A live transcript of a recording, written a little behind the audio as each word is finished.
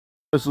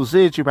This will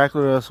see it, you're back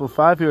with us with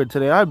 5 here, and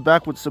today I'm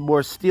back with some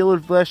more Steel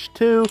and Flesh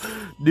 2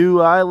 New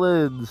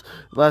Islands.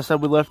 Last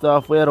time we left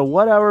off, we had a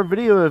 1-hour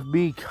video of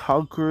me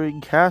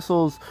conquering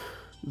castles,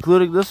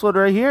 including this one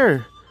right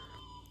here.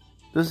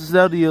 This is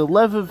now the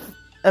 11th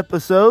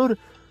episode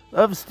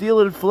of Steel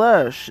and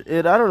Flesh,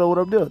 and I don't know what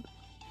I'm doing.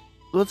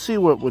 Let's see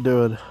what we're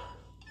doing.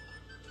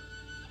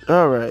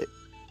 Alright.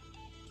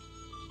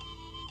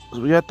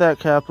 So we got that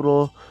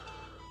capital.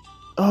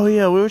 Oh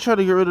yeah, we were trying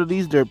to get rid of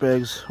these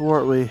dirtbags,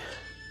 weren't we?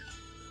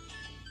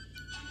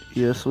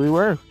 Yes, we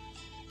were.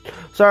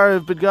 Sorry,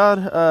 I've been gone.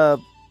 A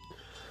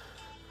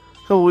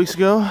couple weeks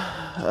ago,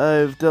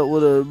 I've dealt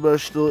with an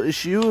emotional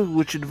issue,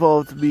 which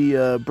involved me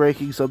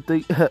breaking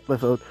something at my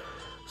phone.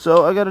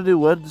 So I got a new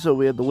one, so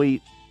we had to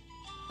wait.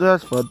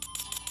 That's fun.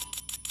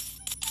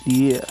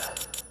 Yeah.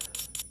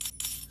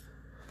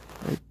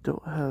 I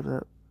don't have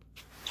that.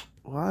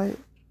 Why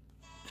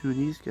do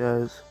these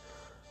guys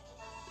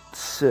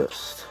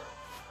insist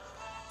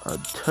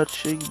on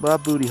touching my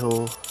booty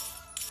hole?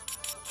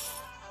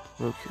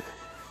 Okay.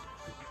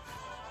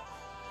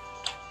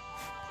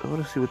 I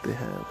want to see what they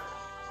have.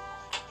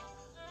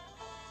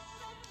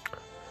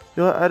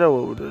 You know what? I know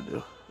what we're going to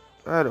do.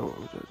 I know what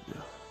we're going to do.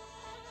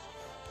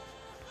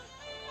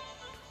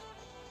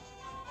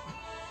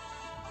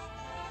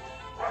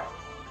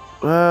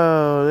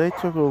 Wow, they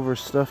took over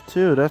stuff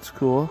too. That's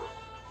cool.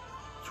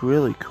 It's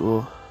really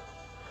cool.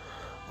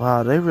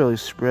 Wow, they really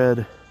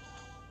spread.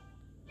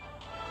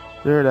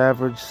 They're an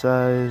average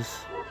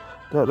size.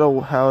 Don't know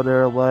how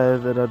they're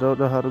alive, and I don't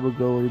know how the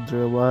Mongolians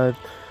are alive.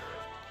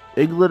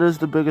 England is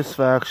the biggest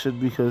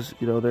faction because,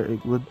 you know, they're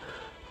England.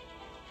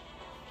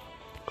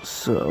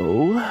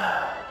 So,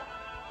 I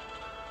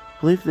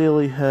believe they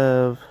only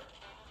have,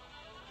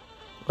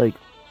 like,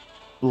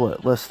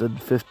 what, less than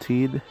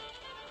 15?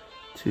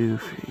 2,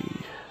 3,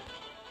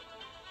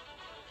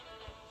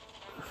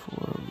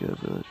 4, we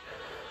got like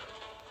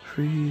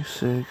 3,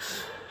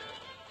 6,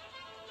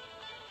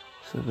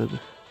 7.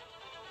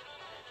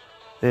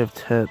 They have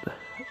 10.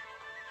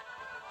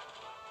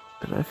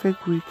 And I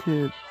think we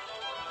could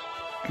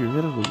get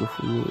rid of them if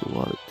we really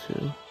wanted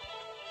to.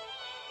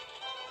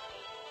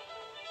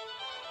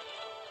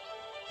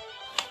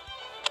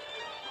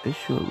 They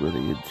show it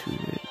running into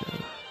right now.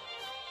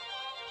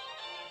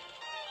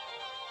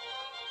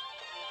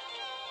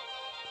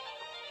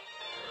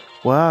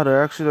 Wow,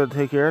 they're actually going to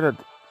take care of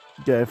that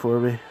guy for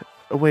me.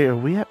 Oh, wait, are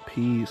we at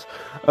peas?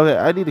 Okay,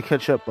 I need to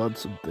catch up on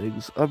some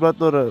things. I'm not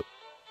going to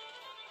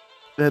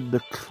end the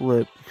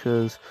clip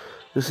because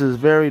this is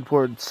very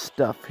important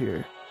stuff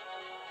here.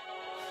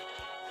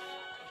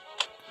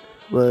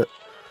 But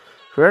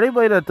for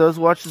anybody that does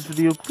watch this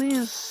video,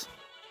 please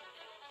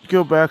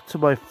go back to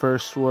my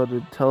first one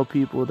and tell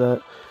people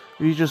that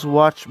if you just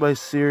watch my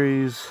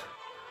series,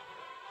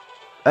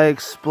 I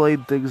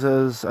explain things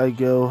as I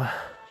go.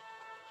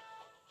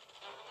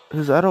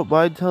 Because I don't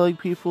mind telling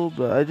people,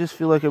 but I just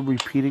feel like I'm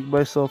repeating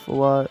myself a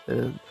lot,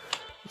 and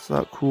it's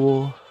not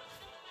cool.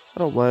 I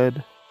don't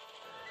mind.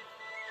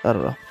 I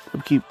don't know. I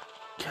keep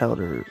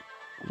counter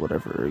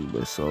whatevering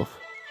myself.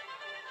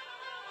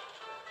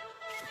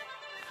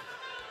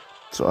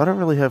 So I don't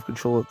really have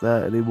control of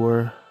that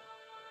anymore.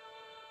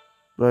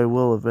 But I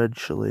will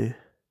eventually.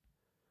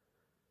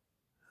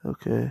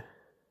 Okay.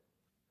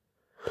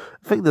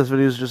 I think this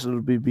video is just going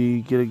to be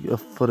me getting a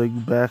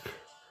footing back.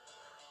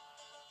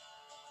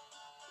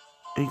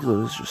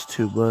 England is just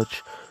too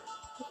much.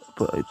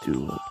 But I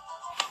do want...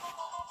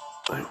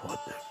 I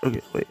want that.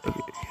 Okay, wait,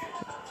 okay.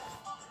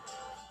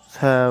 Let's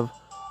have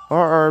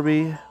our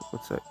army.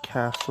 What's that?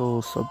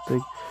 Castle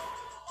something.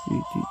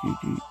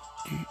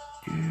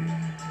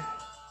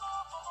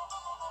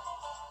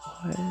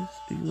 Why is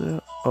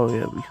England? Oh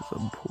yeah, because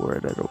I'm poor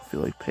and I don't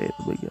feel like paying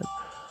them again.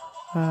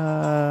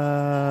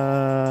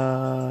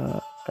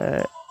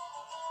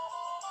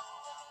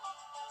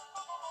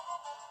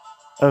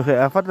 Okay,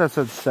 I thought that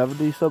said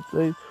 70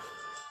 something.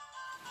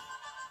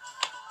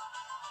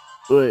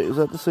 Wait, is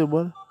that the same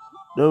one?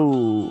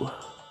 No.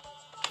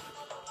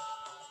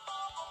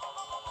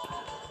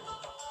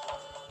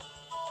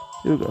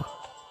 Here we go.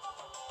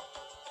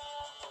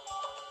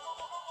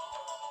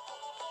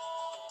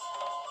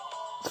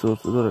 So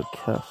it's another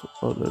castle.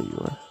 Oh, there you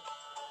are.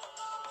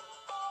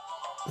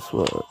 This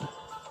one.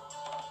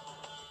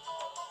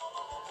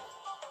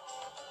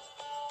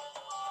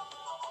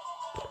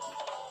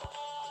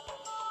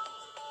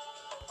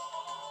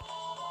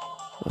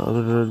 I'm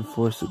gonna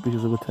enforce it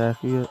because I'm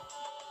attacking it.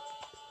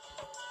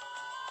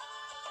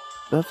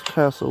 That's a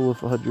castle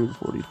with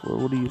 144.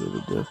 What are you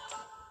gonna do?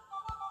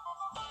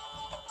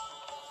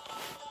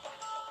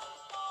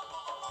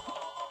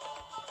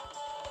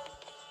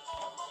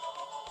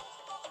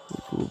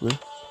 Cool, man.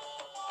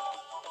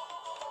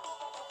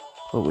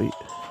 Oh, wait.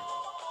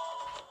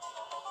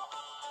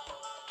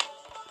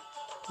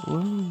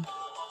 Whoa.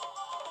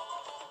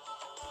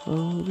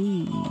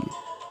 Holy.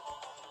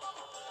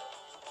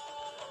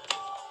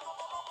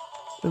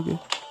 Okay.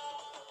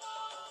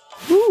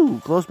 Woo!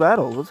 Close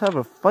battle. Let's have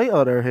a fight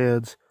on our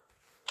hands.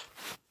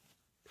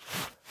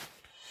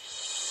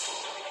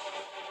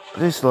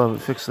 They still haven't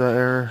fixed that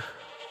error.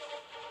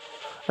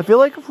 I feel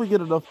like if we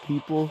get enough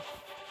people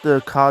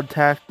to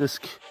contact this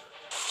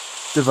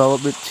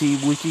development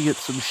team, we can get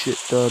some shit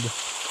done.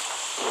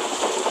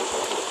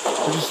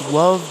 I just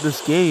love this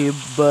game,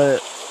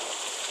 but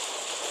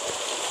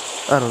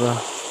I don't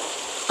know.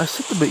 I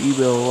sent them an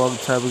email a long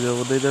time ago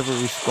and they never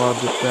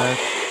responded back.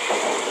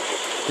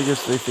 I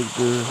guess they think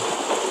they're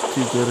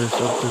too good or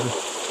something.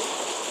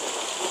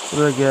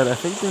 But again, I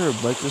think they're a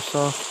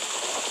Microsoft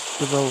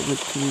development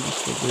team,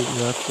 so maybe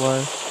that's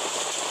why.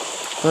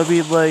 But I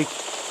mean, like,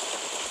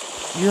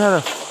 you had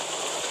a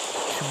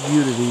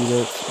community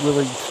that's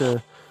willing to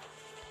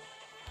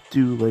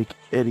do, like,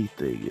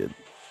 anything, and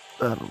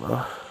I don't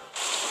know.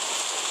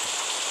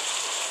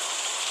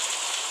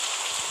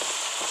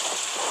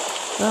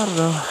 I don't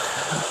know.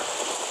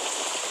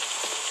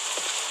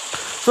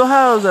 So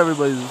how's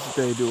everybody's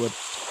day doing?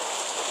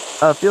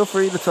 Feel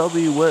free to tell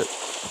me what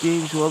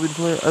games you want me to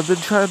play. I've been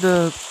trying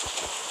to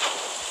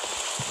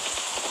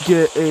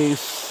get a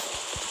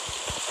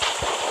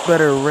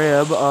better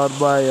RAM on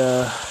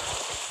my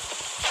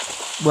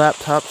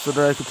laptop so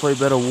that I can play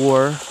Men of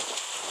War.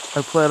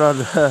 I plan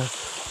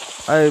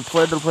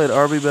to play an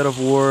Army Men of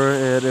War,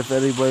 and if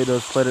anybody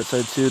knows Planet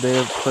Side 2, they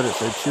have Planet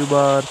Side 2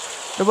 mod.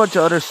 A bunch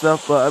of other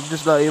stuff, but I'm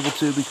just not able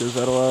to because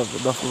I don't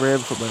have enough RAM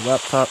for my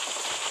laptop.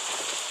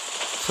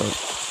 So,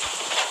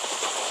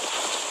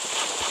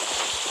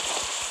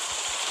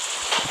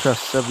 it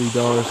costs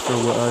 $70 for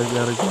what I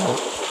gotta get.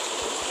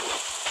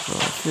 So I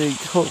think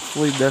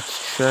hopefully next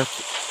check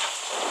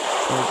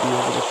I'll be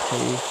able to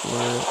pay for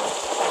it.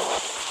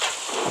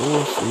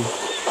 We'll see.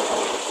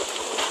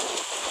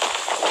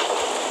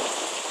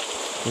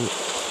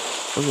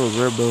 I'll go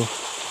Rambo.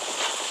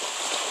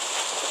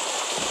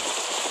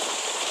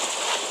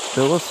 I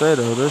will say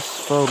though, this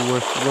phone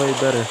works way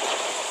better. I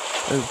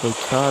can play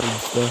COD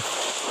and stuff.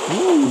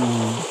 Ooh,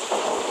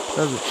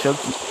 that was a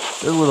chunky,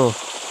 that little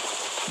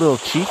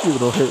cheeky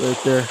little hit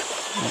right there.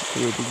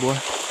 Come here, big boy.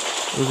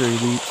 Those are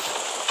elites.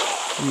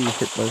 You get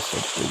hit by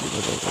something and I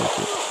don't like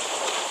it.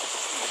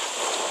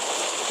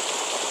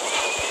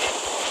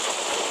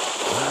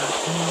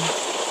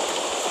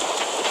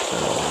 I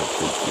don't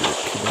think you're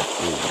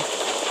connecting.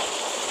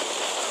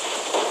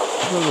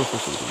 I'm gonna go for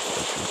some of these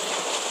connectors.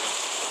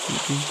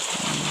 58.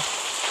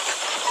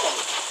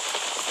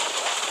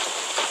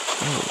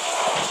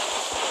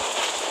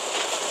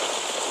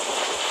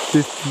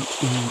 Just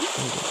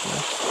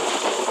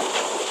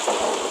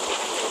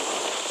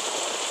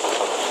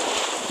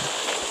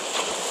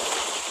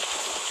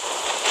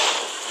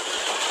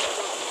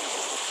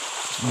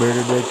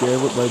murdered that guy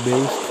with my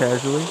base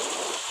casually.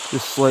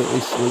 Just slightly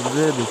swings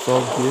it, it's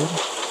all good.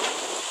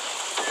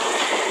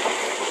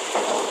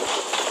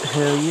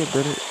 Hell yeah,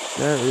 better.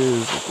 That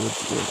is a good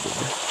weapon.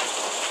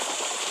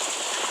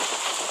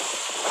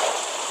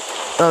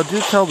 Oh,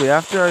 do tell me,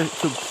 after I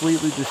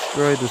completely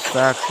destroy this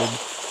faction,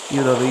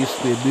 you know, they used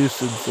to be a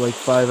nuisance like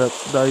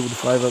not even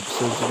 5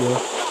 episodes ago.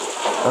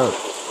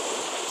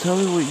 Tell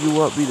me what you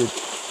want me to...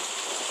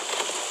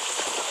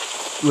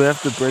 Do we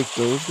have to break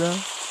those now?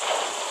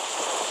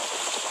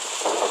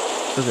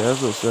 Okay, I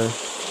was gonna say.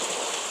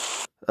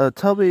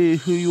 Tell me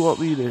who you want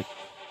me to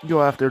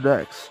go after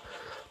next.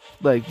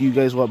 Like, do you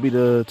guys want me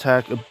to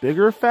attack a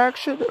bigger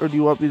faction, or do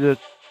you want me to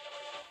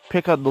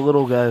pick on the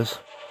little guys?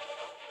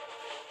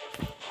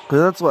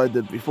 Because that's what I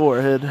did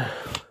beforehand.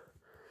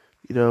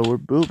 You know, we're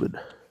booming.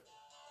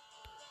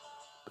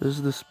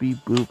 Business be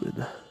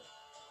booming.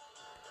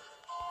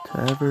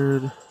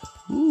 Tavern.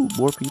 Ooh,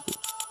 more people.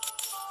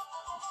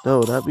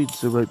 No, that means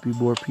there might be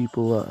more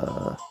people,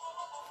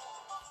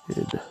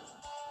 in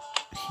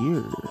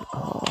here.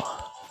 Oh.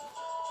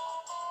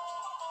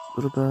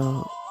 What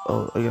about...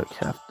 Oh, I got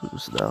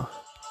captives now.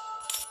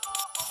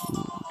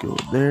 Ooh, go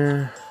in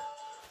there.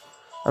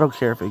 I don't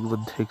care if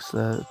England takes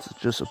that. It's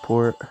just a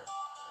port.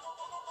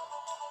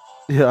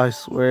 Yeah, I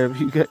swear, if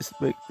you guys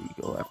make me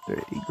go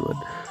after England,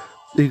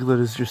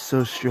 England is just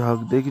so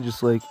strong. They can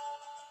just, like,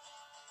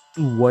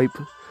 wipe.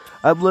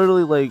 I'm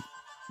literally, like,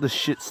 the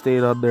shit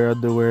stain on their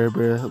underwear,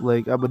 bro.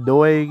 Like, I'm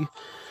annoying.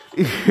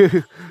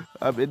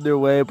 I'm in their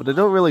way, but they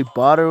don't really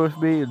bother with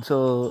me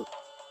until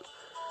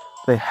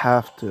they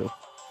have to.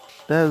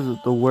 That is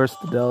the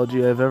worst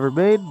analogy I've ever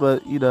made,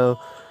 but, you know,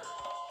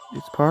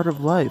 it's part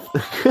of life.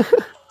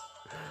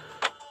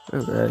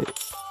 Alright.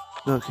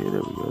 Okay,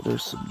 there we go.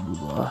 There's some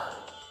moolah.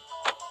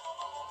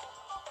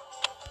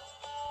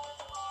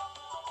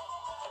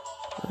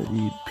 I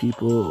need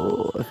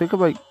people... I think I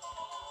might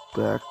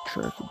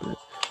backtrack a bit.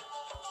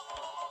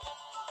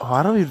 Oh,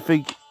 I don't even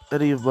think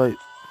any of my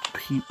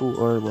people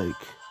are, like...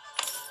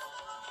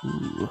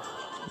 Ooh.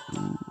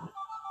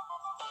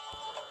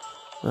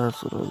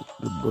 That's what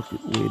I've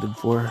been waiting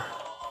for.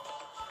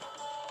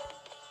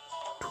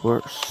 Of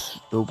course,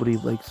 nobody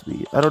likes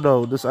me. I don't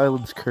know, this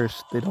island's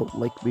cursed. They don't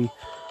like me.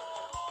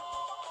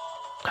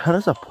 How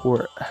does a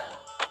port...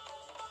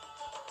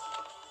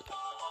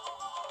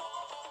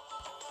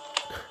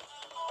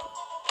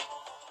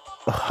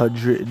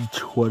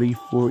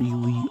 124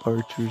 elite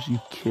archers, you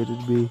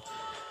kidding me?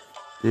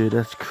 Dude,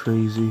 that's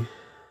crazy.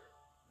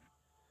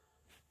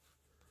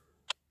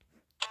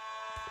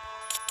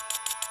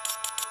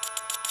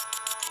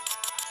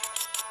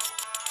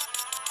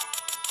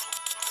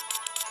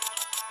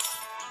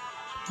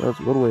 That's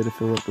one way to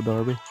fill up an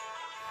army.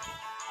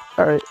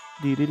 Alright.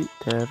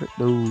 Tavern.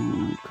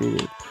 No.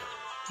 Creative.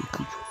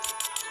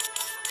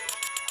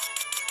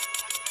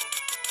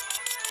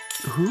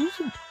 Who's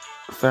a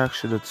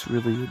faction that's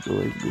really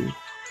annoying me?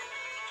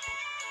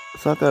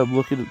 It's not that I'm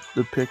looking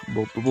to pick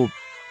multiple.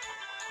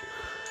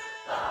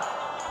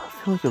 I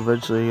feel like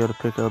eventually I gotta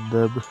pick on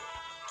them.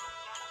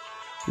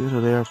 Even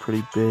though they are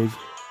pretty big.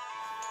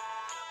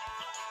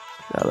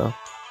 I don't know.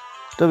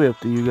 That'll be up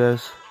to you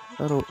guys.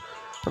 I don't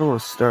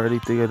want to start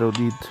anything I don't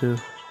need to.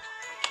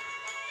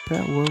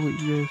 That war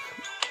with you guys.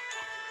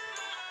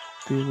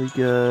 They only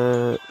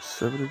got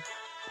 7 and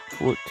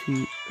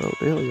 14. Oh,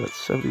 they only got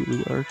 70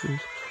 elite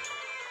archers.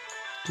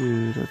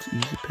 Dude, that's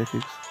easy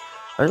pickings.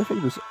 I don't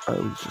think this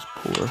island's just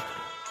poor.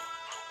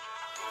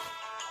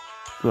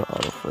 I'm gonna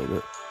auto-fight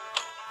it.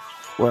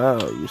 Wow,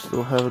 you're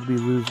still having me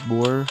lose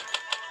more?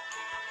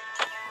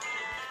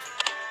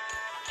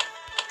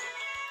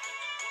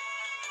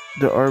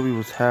 The army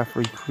was half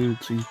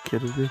recruited, so you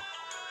kidding me?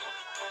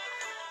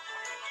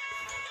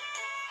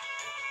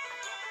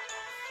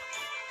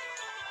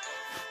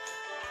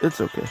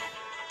 It's okay.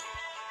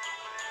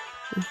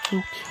 It's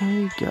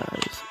okay,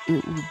 guys.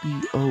 It will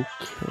be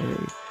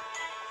okay.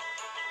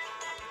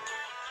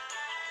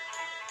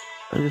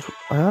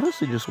 I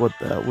honestly just want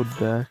that one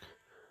back.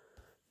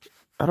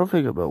 I don't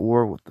think I'm at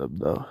war with them,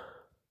 though.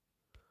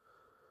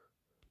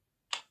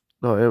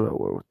 No, I am at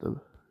war with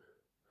them.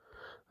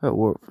 I'm at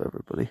war with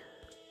everybody.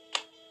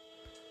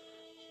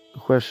 The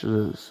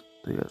question is,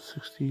 they got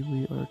 16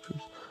 elite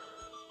archers.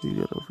 What do you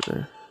got over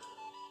there?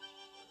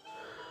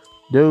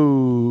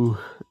 No!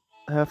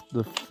 Half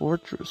the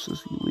fortress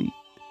is elite.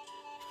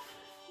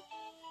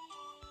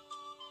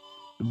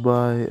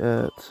 Buy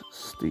at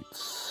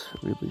states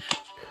relations.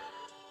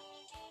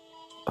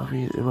 I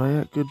mean, am I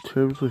at good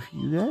terms with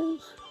you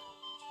guys?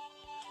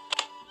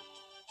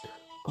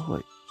 Oh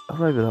wait, I'm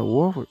not even at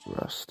war with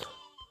Rust.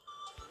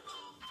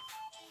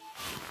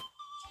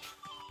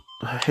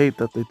 I hate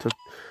that they took...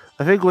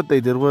 I think what they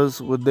did was,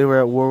 when they were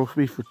at war with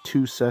me for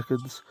 2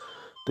 seconds,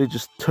 they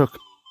just took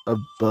a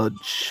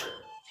bunch.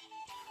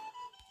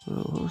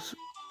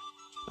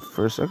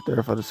 For a second there,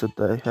 if I'd have said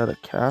that I had a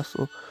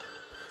castle.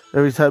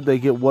 Every time they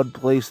get one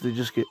place, they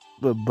just get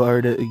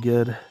bombarded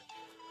again.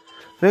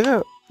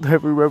 I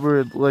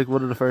remember in like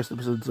one of the first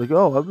episodes, like,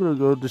 oh, I'm gonna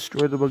go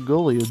destroy the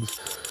Mongolians.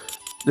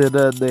 And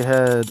then they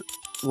had,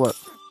 what,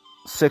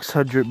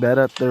 600 men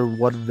at their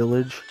one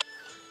village?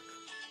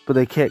 But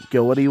they can't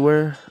go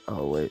anywhere?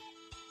 Oh, wait.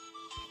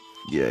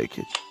 Yeah, I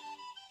can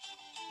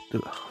do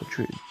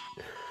 100.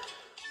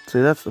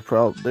 See, that's the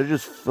problem. They're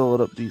just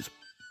filling up these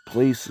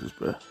places,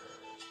 bro.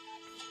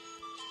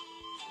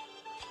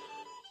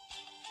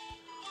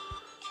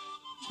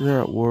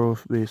 They're at war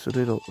with me, so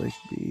they don't like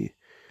me.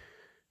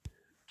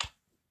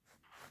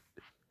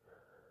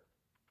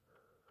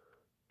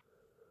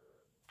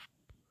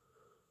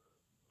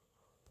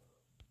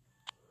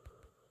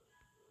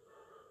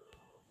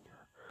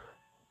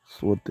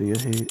 That's one thing I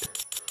hate.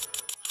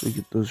 So we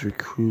get those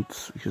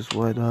recruits, because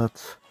why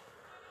not?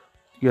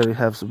 You gotta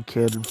have some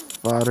cannon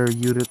fodder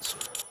units.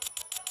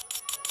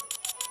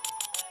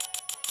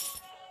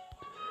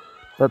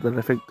 Not that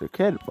I think they're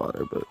cannon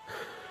fodder, but,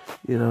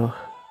 you know,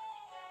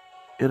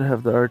 you gotta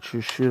have the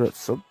archers shoot at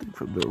something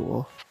from their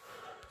wall.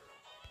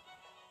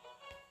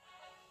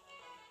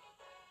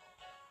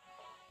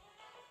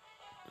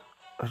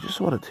 I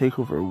just want to take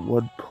over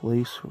one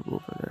place from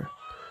over there.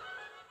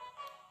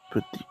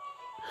 But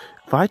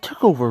if I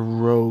took over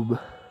Rome...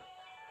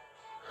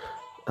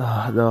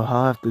 no,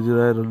 I'll have to do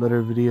that in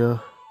another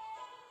video.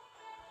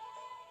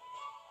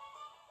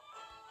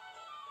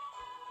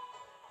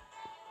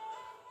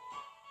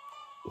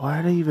 Why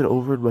are they even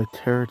over in my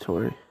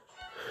territory?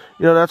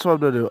 You know, that's what I'm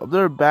gonna do. I'm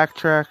gonna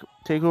backtrack,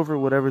 take over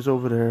whatever's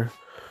over there.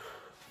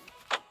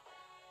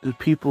 The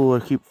people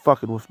keep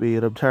fucking with me,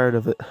 and I'm tired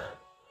of it.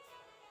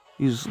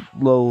 These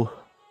low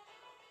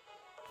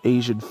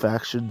Asian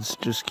factions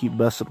just keep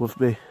messing with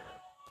me.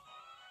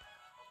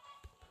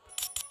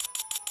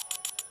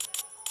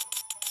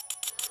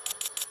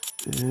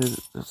 And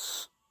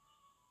that's...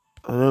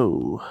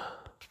 Oh.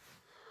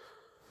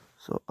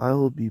 So I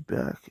will be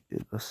back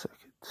in a second.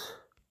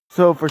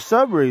 So for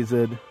some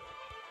reason,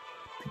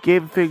 the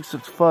game thinks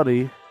it's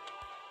funny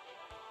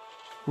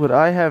when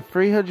I have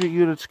 300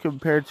 units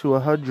compared to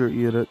 100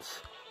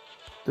 units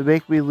to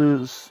make me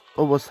lose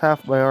almost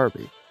half my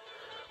army.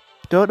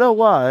 Don't know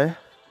why,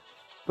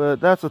 but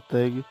that's a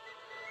thing.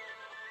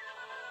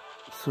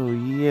 So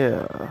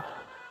yeah.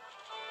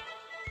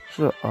 Just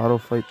gonna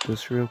auto-fight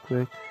this real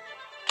quick.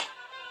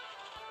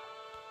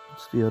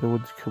 Once the other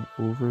ones come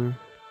over.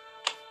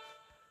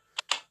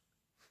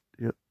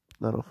 Yep,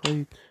 that'll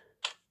fight.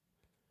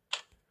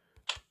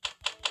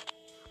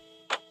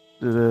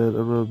 And then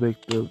I'm gonna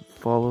make them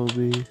follow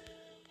me.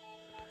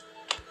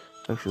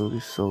 Actually, let me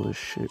sell this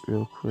shit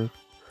real quick.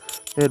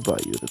 And buy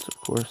units, of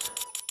course.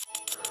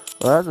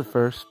 Well, that's the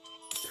first.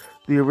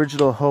 The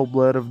original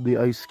homeland of the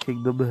Ice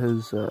Kingdom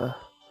is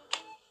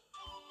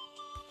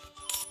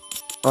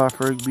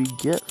offering me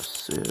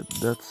gifts, and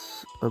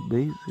that's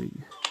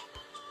amazing.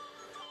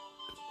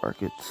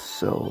 market to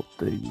sell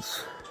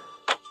things.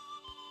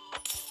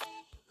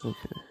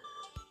 Okay.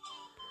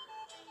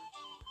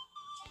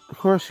 Of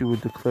course you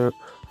would declare.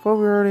 I thought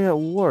we were already at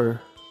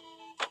war.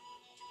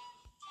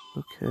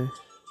 Okay.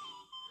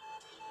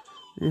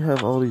 You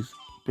have all these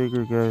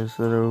bigger guys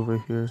that are over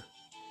here.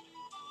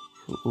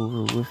 Go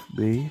over with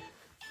me.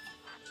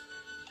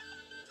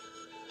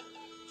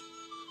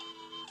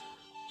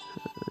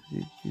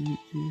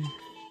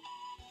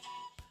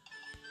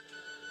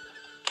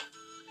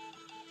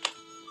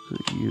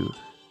 You.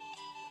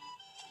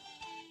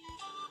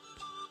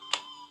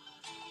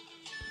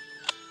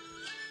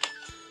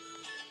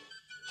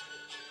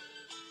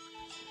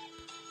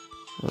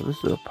 Oh,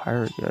 this is a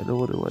pirate guy. No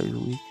wonder why he's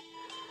weak.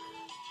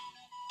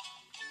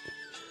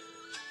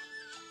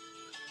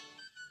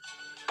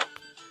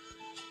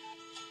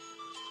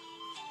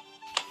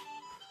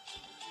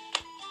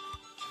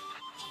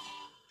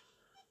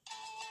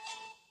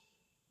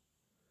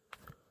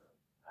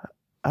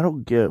 I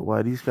don't get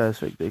why these guys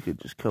think they could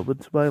just come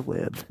into my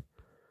land,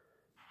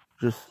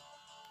 just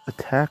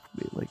attack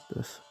me like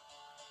this.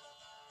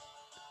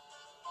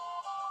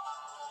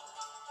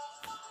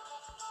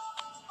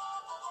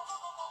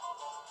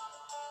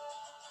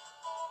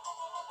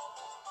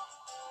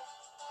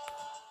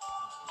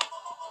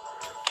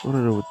 I want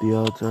to know what the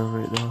odds are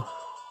right now.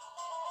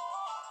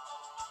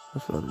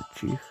 That's not a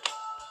chief.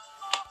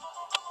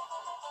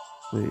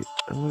 Wait,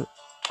 how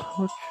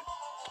much?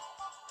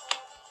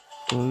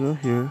 I'm gonna go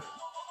here.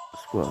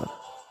 Squad.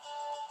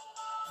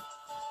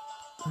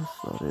 That's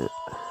not it.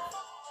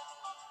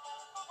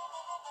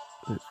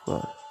 Wait,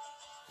 squad.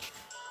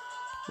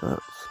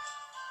 That's...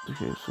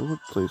 Okay, so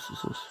what place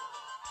is this?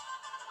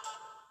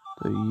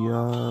 The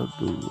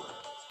Yabu.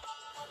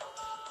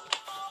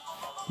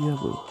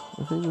 Yabu.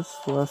 I think this is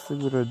the last thing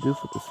we're gonna do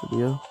for this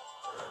video.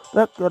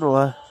 Not gonna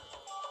lie.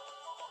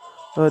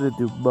 I didn't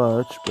do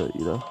much, but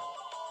you know.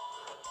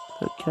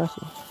 That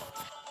castle.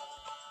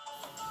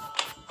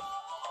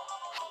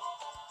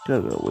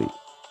 Gotta wait.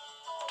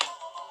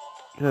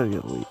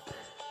 Gotta wait.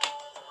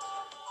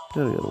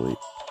 Gotta wait.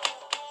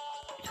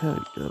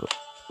 Gotta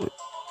wait.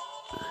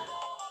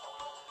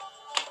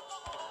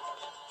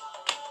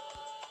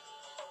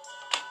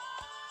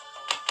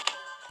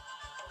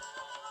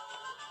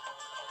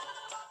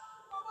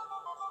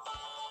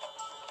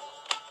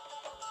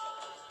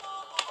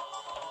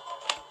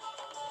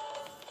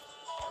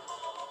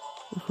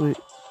 Let's wait.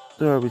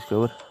 The army's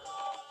coming.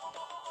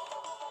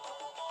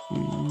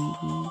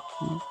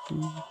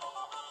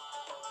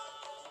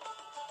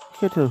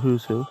 Can't tell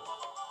who's who.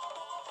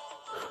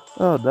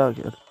 Oh, now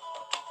again.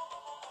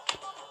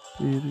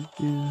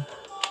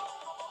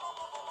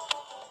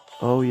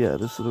 Oh yeah,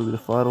 this is gonna be the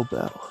final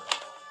battle.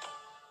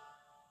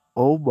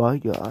 Oh my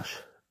gosh,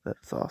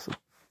 that's awesome.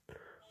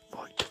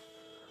 Fight.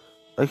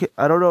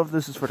 I don't know if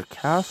this is for the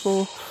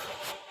castle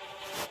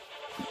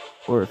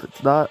or if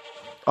it's not.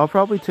 I'll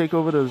probably take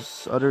over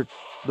the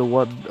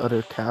one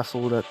other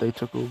castle that they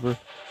took over.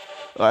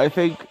 I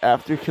think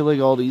after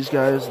killing all these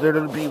guys, they're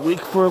gonna be weak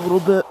for a little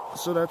bit,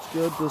 so that's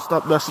good. They'll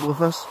stop messing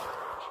with us.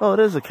 Oh, it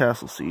is a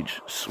castle siege.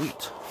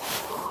 Sweet.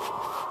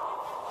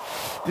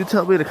 Do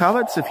tell me in the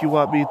comments if you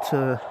want me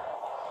to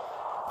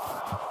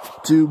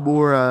do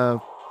more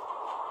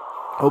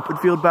open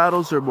field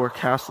battles or more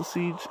castle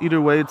siege.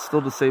 Either way, it's still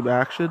the same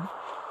action.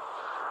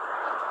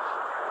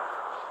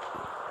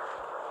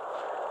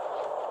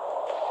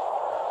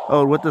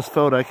 Oh, and with this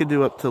phone, I can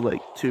do up to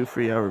like 2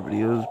 3-hour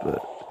videos,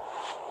 but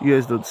you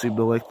guys don't seem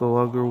to like the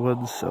longer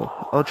ones, so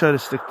I'll try to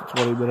stick to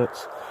 20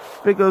 minutes.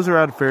 If it goes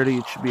around 30,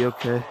 it should be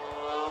okay.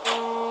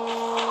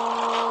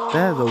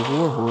 That is a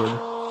war horde.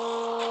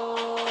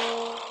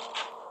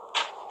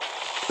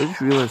 I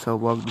just realized how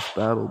long this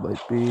battle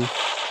might be.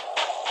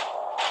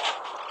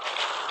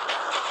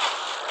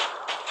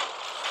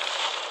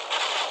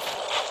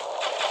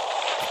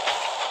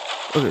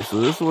 Okay, so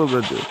this is what I'm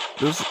gonna do.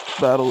 This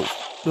battle is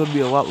gonna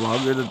be a lot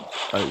longer than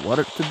I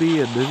want it to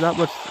be, and there's not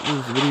much of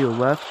this video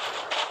left.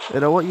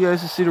 And I want you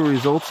guys to see the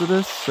results of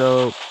this,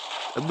 so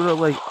I'm gonna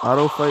like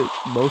auto fight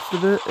most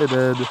of it, and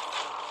then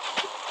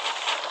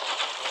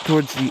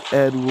towards the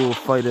end we'll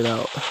fight it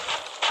out.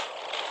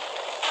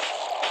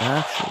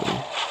 Actually,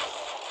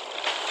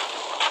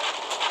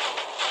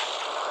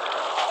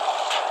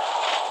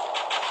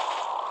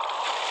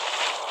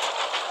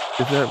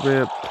 if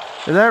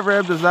that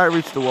ram does not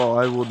reach the wall,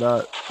 I will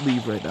not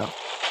leave right now.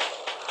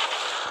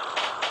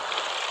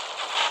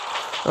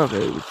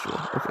 Okay, it reached the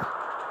wall. Okay.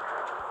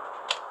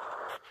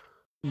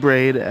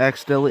 Brain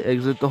accidentally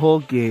exit the whole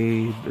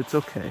game. It's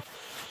okay.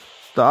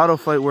 The auto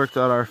fight worked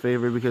out our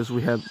favor because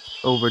we had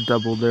over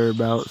double their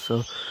amount,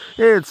 so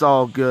it's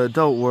all good.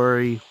 Don't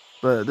worry.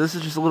 But this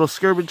is just a little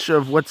skirmish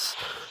of what's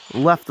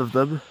left of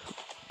them.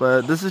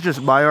 But this is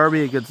just my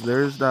army against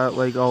theirs, not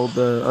like all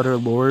the other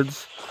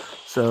lords.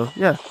 So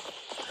yeah.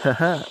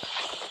 Haha.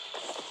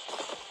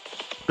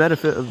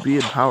 Benefit of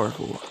being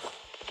powerful.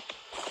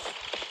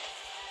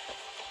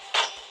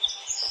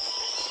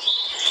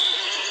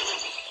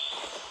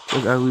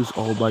 Like I lose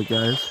all my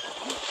guys.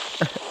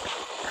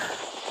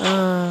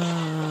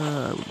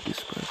 I wouldn't be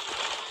surprised.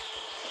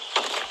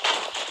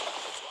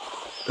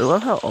 I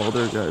love how all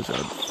their guys are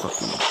on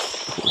fucking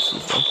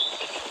horses,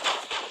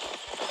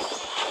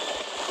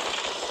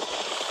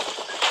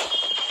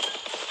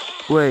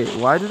 though. Wait,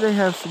 why do they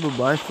have some of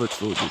my foot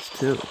soldiers,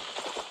 too?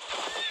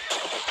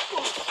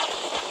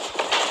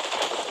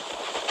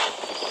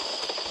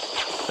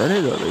 I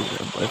didn't know they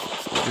have my foot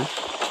soldiers.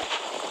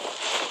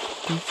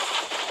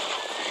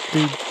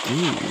 They do,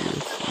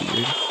 that's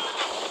weird.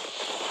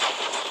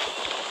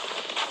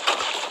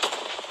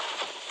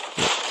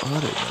 What are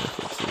they, my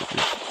foot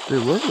soldiers? They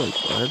look like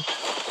mine.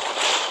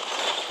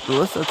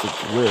 Unless that's a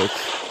glitch.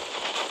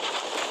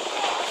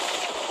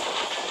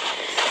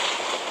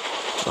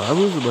 Oh, I'm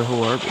losing my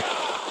whole army.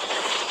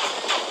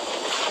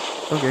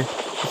 Okay,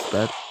 that's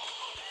bad.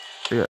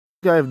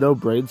 I have no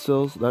brain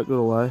cells, not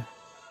gonna lie.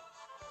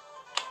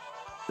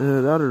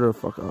 And I don't know,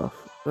 fuck off.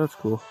 That's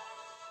cool.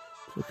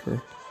 It's okay.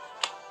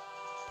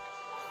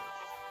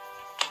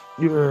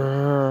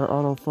 Yeah,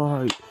 auto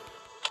fight.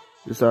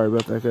 Sorry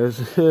about that,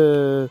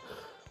 guys.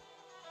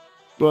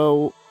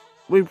 Well,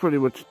 we pretty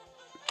much...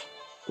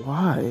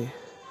 Why?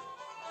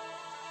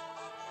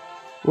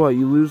 What,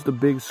 you lose the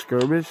big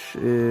skirmish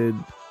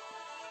and...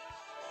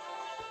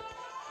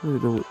 I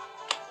don't know.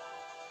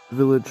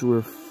 Village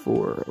with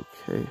 4,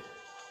 okay.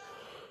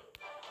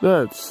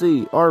 Let's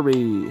see,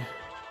 army.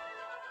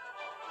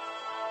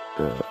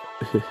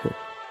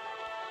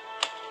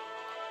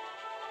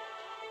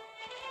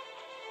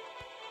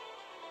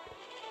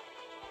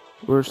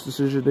 Worst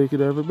decision they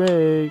could ever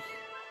make.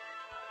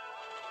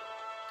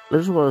 I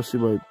just want to see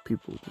my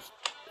people just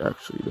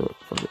actually, you know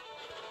what, fuck it.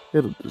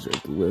 They don't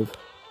deserve to live.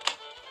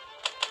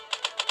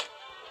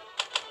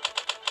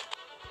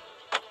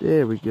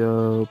 There we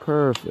go,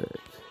 perfect.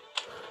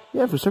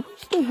 Yeah, for some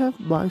reason they have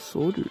my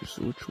soldiers,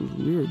 which was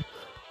weird.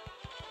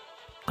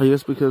 I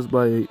guess because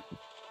my, you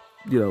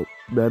know,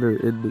 men are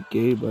in the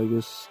game, I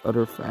guess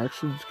other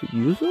factions could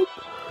use them?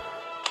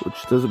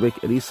 Which doesn't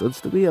make any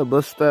sense to me,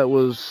 unless that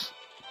was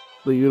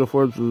the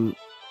uniforms of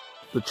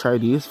the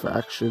Chinese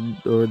faction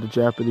or the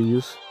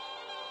Japanese.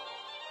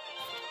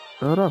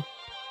 I don't know.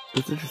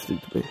 It's interesting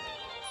to me.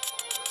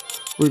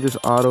 We just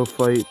auto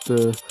fight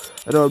the...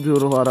 I know I'm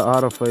doing a lot of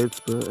auto fights,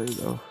 but,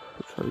 you know,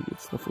 I'm trying to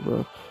get stuff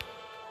about...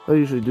 I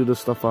usually do this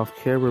stuff off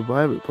camera, but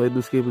I haven't played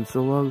this game in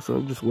so long, so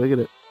I'm just winging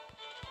it.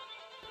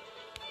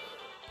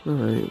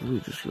 Alright, let me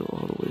just go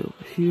all the way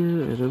over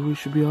here, and then we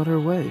should be on our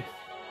way.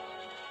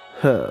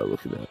 Ha,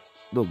 look at that.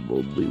 The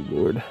Lonely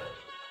Lord.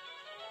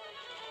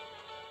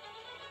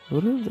 I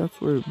wonder if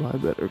that's where my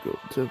men are going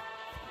to.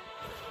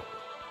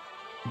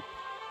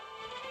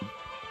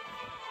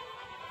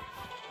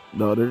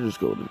 No, they're just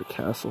going to the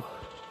castle.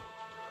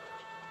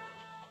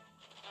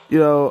 You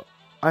know,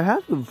 I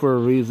have them for a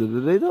reason,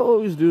 and they don't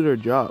always do their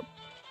job.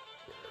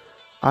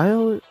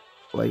 I'm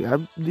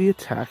the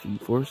attacking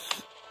force.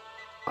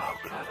 Oh,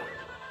 God.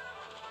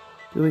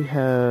 They only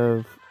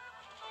have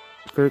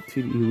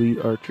 13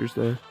 elite archers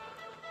there,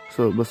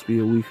 so it must be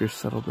a weaker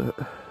settlement.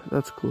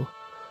 That's cool.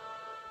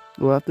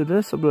 Well, after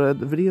this, I'm going to end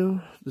the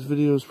video. This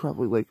video is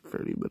probably like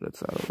 30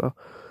 minutes, I don't know.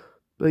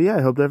 But yeah,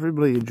 I hope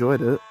everybody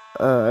enjoyed it.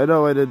 I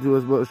know I didn't do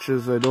as much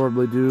as I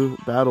normally do,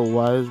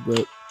 battle-wise,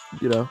 but,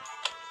 you know,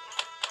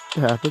 it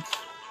happens.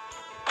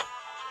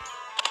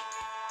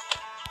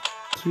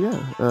 So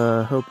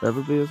yeah, hope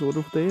everybody has a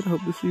wonderful day, and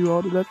hope to see you all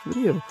in the next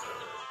video.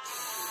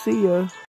 See ya!